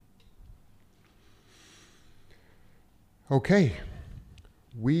Okay,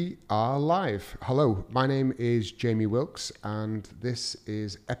 we are live. Hello, my name is Jamie Wilkes, and this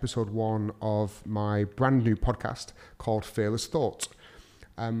is episode 1 of my brand new podcast called Fearless Thought.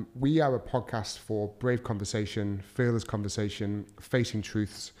 We are a podcast for brave conversation, fearless conversation, facing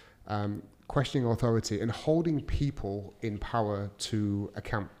truths, questioning authority, and holding people in power to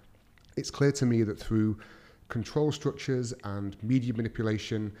account. It's clear to me that through control structures and media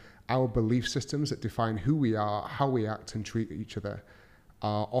manipulation, our belief systems that define who we are, how we act and treat each other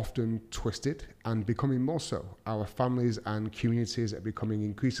are often twisted and becoming more so. Our families and communities are becoming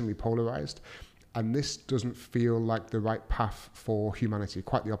increasingly polarized, and this doesn't feel like the right path for humanity,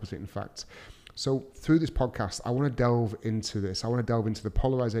 quite the opposite in fact. So through this podcast, I want to delve into this. I want to delve into the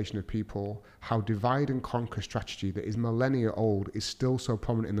polarization of people, how divide and conquer strategy that is millennia old is still so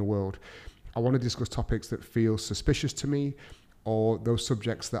prominent in the world. I want to discuss topics that feel suspicious to me, or those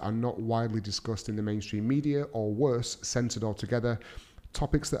subjects that are not widely discussed in the mainstream media, or worse, censored altogether.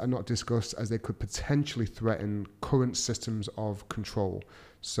 Topics that are not discussed as they could potentially threaten current systems of control.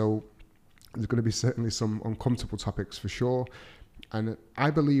 So there's going to be certainly some uncomfortable topics for sure. And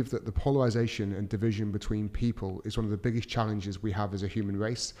I believe that the polarization and division between people is one of the biggest challenges we have as a human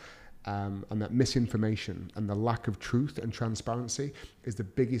race. And that misinformation and the lack of truth and transparency is the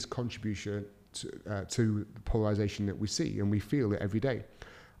biggest contribution to the polarization that we see, and we feel it every day.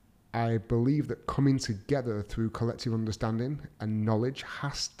 I believe that coming together through collective understanding and knowledge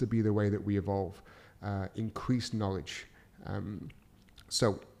has to be the way that we evolve, increased knowledge.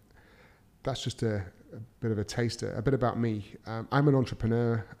 So that's just a bit of a taster, a bit about me. I'm an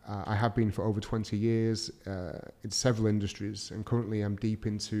entrepreneur. I have been for over 20 years in several industries, and currently I'm deep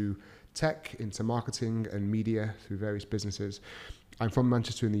into tech, into marketing and media through various businesses. I'm from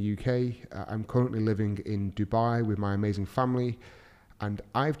Manchester in the UK. I'm currently living in Dubai with my amazing family, and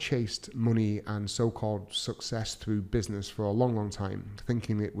I've chased money and so-called success through business for a long, long time,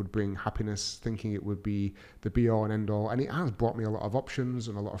 thinking it would bring happiness, thinking it would be the be-all and end-all, and it has brought me a lot of options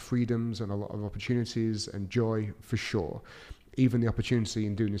and a lot of freedoms and a lot of opportunities and joy for sure. Even the opportunity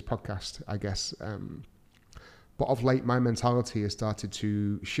in doing this podcast, I guess. But of late, my mentality has started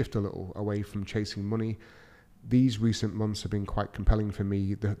to shift a little away from chasing money. These recent months have been quite compelling for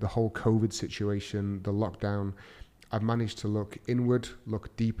me. The whole COVID situation, the lockdown, I've managed to look inward,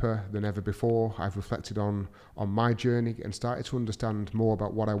 look deeper than ever before. I've reflected on my journey and started to understand more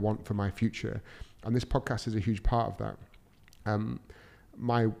about what I want for my future. And this podcast is a huge part of that.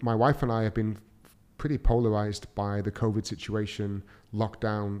 My wife and I have been pretty polarized by the COVID situation,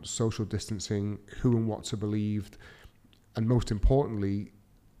 lockdown, social distancing, who and what to believe, and most importantly,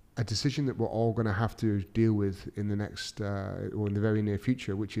 a decision that we're all going to have to deal with in the next or in the very near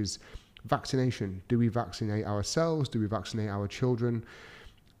future, which is vaccination. Do we vaccinate ourselves? Do we vaccinate our children?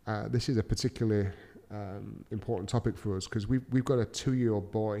 This is a particularly important topic for us because we've got a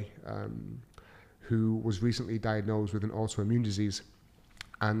 2-year-old boy who was recently diagnosed with an autoimmune disease,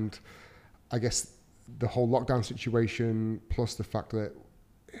 and I guess the whole lockdown situation plus the fact that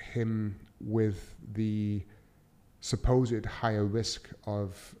him with the supposed higher risk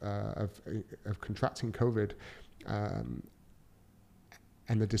of contracting COVID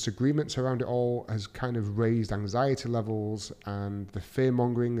and the disagreements around it all has kind of raised anxiety levels, and the fear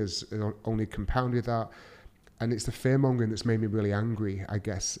mongering has only compounded that. And it's the fear mongering that's made me really angry, I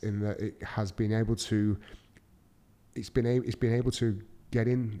guess, in that it has been able to, it's been able to get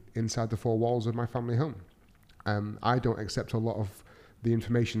inside the 4 walls of my family home. I don't accept a lot of the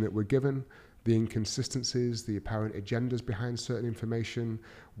information that we're given, the inconsistencies, the apparent agendas behind certain information.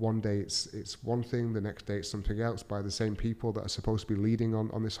 One day it's one thing, the next day it's something else by the same people that are supposed to be leading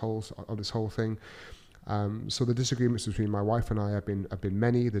on this whole thing. So the disagreements between my wife and I have been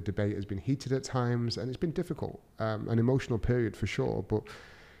many. The debate has been heated at times, and it's been difficult, an emotional period for sure. But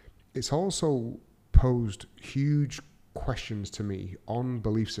it's also posed huge questions to me on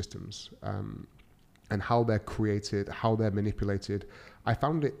belief systems and how they're created, how they're manipulated. I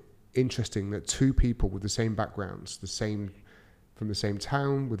found it interesting that 2 people with the same backgrounds, from the same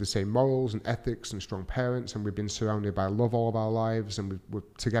town, with the same morals and ethics and strong parents, and we've been surrounded by love all of our lives, and we're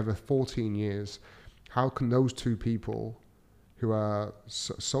together 14 years. How can those 2 people who are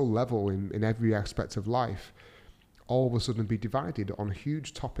so level in every aspect of life all of a sudden be divided on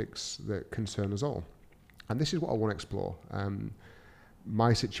huge topics that concern us all? And this is what I want to explore.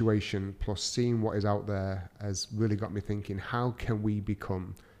 My situation plus seeing what is out there has really got me thinking, how can we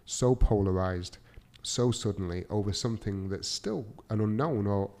become so polarized so suddenly over something that's still an unknown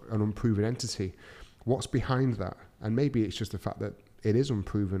or an unproven entity? What's behind that? And maybe it's just the fact that it is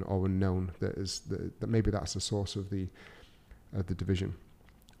unproven or unknown that maybe that's the source of the division.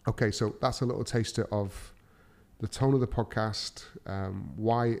 Okay, so that's a little taster of the tone of the podcast,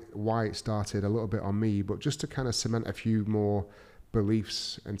 why it started, a little bit on me, but just to kind of cement a few more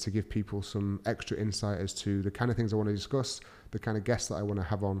beliefs and to give people some extra insight as to the kind of things I want to discuss, the kind of guests that I want to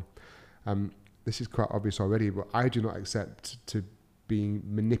have on. This is quite obvious already, but I do not accept to being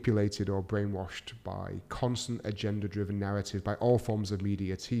manipulated or brainwashed by constant agenda-driven narrative by all forms of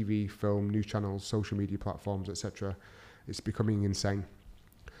media, TV, film, news channels, social media platforms, etc. It's becoming insane.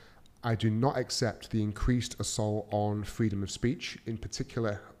 I do not accept the increased assault on freedom of speech, in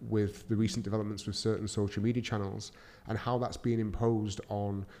particular with the recent developments with certain social media channels and how that's being imposed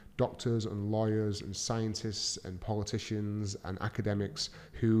on doctors and lawyers and scientists and politicians and academics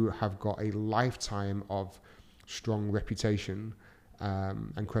who have got a lifetime of strong reputation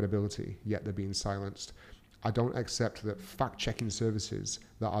and credibility, yet they're being silenced. I don't accept that fact-checking services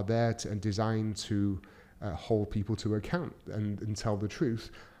that are there and designed to hold people to account and tell the truth,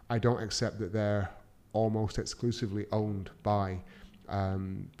 I don't accept that they're almost exclusively owned by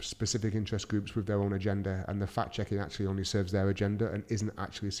specific interest groups with their own agenda, and the fact-checking actually only serves their agenda and isn't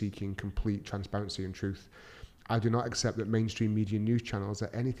actually seeking complete transparency and truth. I do not accept that mainstream media news channels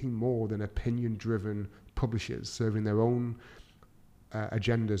are anything more than opinion-driven publishers serving their own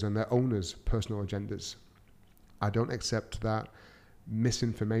agendas and their owners' personal agendas. I don't accept that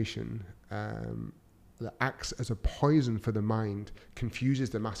misinformation that acts as a poison for the mind, confuses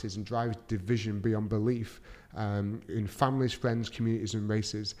the masses and drives division beyond belief in families, friends, communities and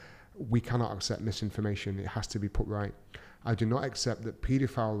races. We cannot accept misinformation. It has to be put right. I do not accept that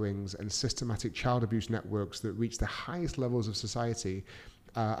paedophile rings and systematic child abuse networks that reach the highest levels of society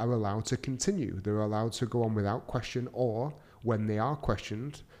are allowed to continue. They're allowed to go on without question, or when they are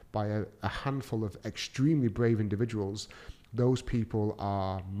questioned by a handful of extremely brave individuals, those people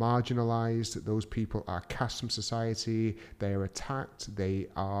are marginalized, those people are cast from society, they are attacked, they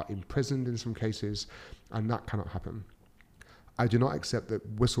are imprisoned in some cases, and that cannot happen. I do not accept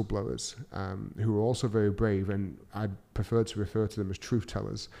that whistleblowers, who are also very brave, and I prefer to refer to them as truth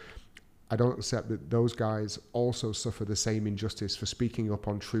tellers, I don't accept that those guys also suffer the same injustice for speaking up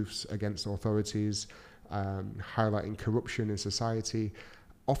on truths against authorities, highlighting corruption in society,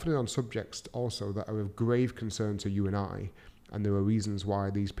 often on subjects also that are of grave concern to you and I, and there are reasons why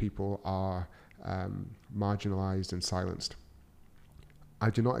these people are marginalized and silenced. I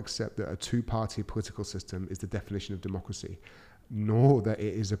do not accept that a two-party political system is the definition of democracy, nor that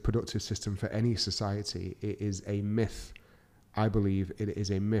it is a productive system for any society. It is a myth. I believe it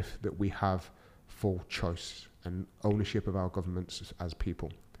is a myth that we have full choice and ownership of our governments as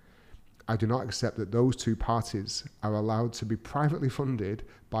people. I do not accept that those two parties are allowed to be privately funded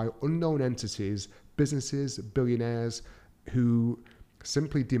by unknown entities, businesses, billionaires, who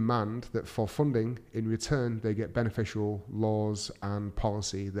simply demand that for funding, in return, they get beneficial laws and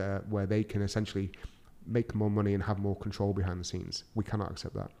policy there where they can essentially make more money and have more control behind the scenes. We cannot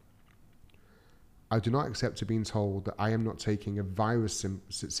accept that. I do not accept to being told that I am not taking a virus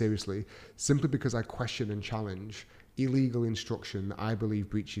seriously simply because I question and challenge illegal instruction that I believe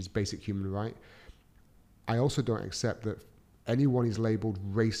breaches basic human right. I also don't accept that anyone is labelled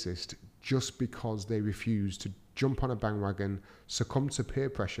racist just because they refuse to jump on a bandwagon, succumb to peer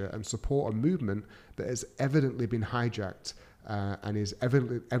pressure and support a movement that has evidently been hijacked and is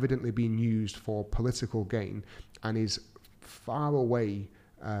evidently being used for political gain and is far away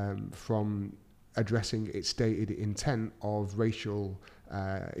from addressing its stated intent of racial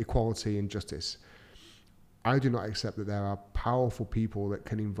equality and justice. I do not accept that there are powerful people that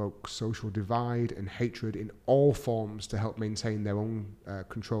can invoke social divide and hatred in all forms to help maintain their own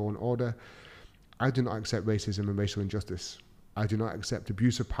control and order. I do not accept racism and racial injustice. I do not accept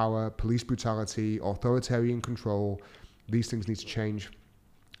abuse of power, police brutality, authoritarian control. These things need to change.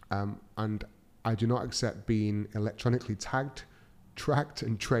 And I do not accept being electronically tagged, tracked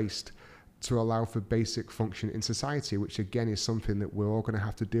and traced to allow for basic function in society, which again is something that we're all going to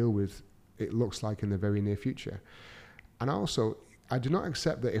have to deal with, it looks like, in the very near future. And also, I do not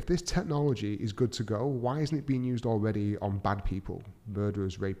accept that if this technology is good to go, why isn't it being used already on bad people,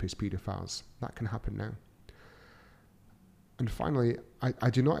 murderers, rapists, paedophiles? That can happen now. And finally, I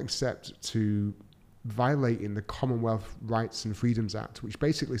do not accept to violating the Commonwealth Rights and Freedoms Act, which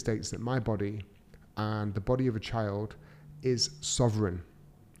basically states that my body and the body of a child is sovereign.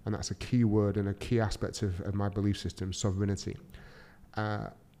 And that's a key word and a key aspect of my belief system, sovereignty.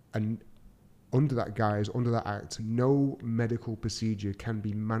 And under that guise, under that act, no medical procedure can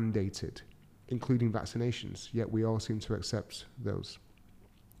be mandated, including vaccinations, yet we all seem to accept those.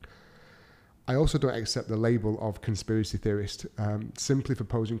 I also don't accept the label of conspiracy theorist simply for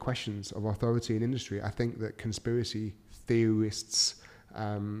posing questions of authority and industry. I think that conspiracy theorists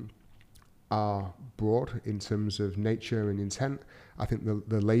are broad in terms of nature and intent. I think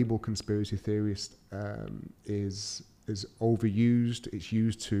the label conspiracy theorist is overused. It's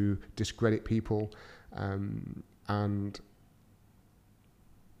used to discredit people, and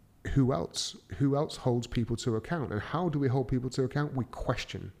who else holds people to account? And how do we hold people to account? We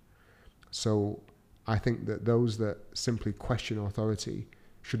question. So I think that those that simply question authority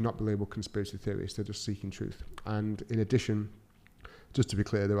should not be labeled conspiracy theorists. They're just seeking truth. And in addition, just to be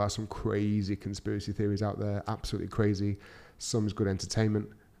clear, there are some crazy conspiracy theories out there, absolutely crazy. Some is good entertainment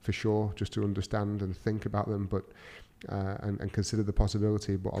for sure, just to understand and think about them, but and consider the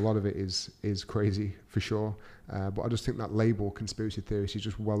possibility. But a lot of it is crazy for sure. But I just think that label conspiracy theorist is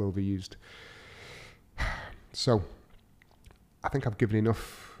just well overused. So I think I've given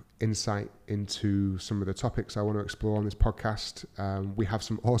enough insight into some of the topics I want to explore on this podcast. We have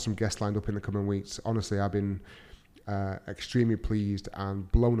some awesome guests lined up in the coming weeks. Honestly, I've been extremely pleased and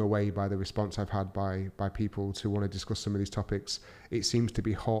blown away by the response I've had by people to want to discuss some of these topics. It seems to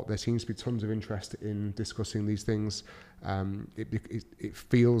be hot. There seems to be tons of interest in discussing these things. It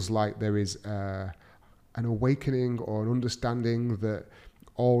feels like there is an awakening or an understanding that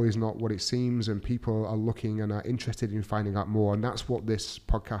all is not what it seems, and people are looking and are interested in finding out more. And that's what this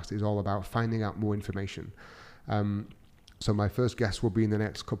podcast is all about, finding out more information. So my first guest will be in the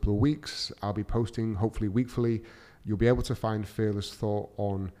next couple of weeks. I'll be posting hopefully weekly. You'll be able to find Fearless Thought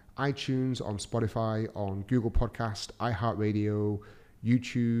on iTunes, on Spotify, on Google Podcast, iHeartRadio,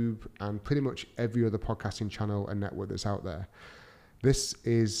 YouTube, and pretty much every other podcasting channel and network that's out there. This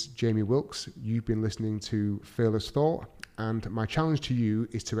is Jamie Wilkes. You've been listening to Fearless Thought, and my challenge to you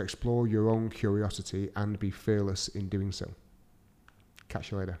is to explore your own curiosity and be fearless in doing so.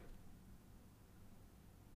 Catch you later.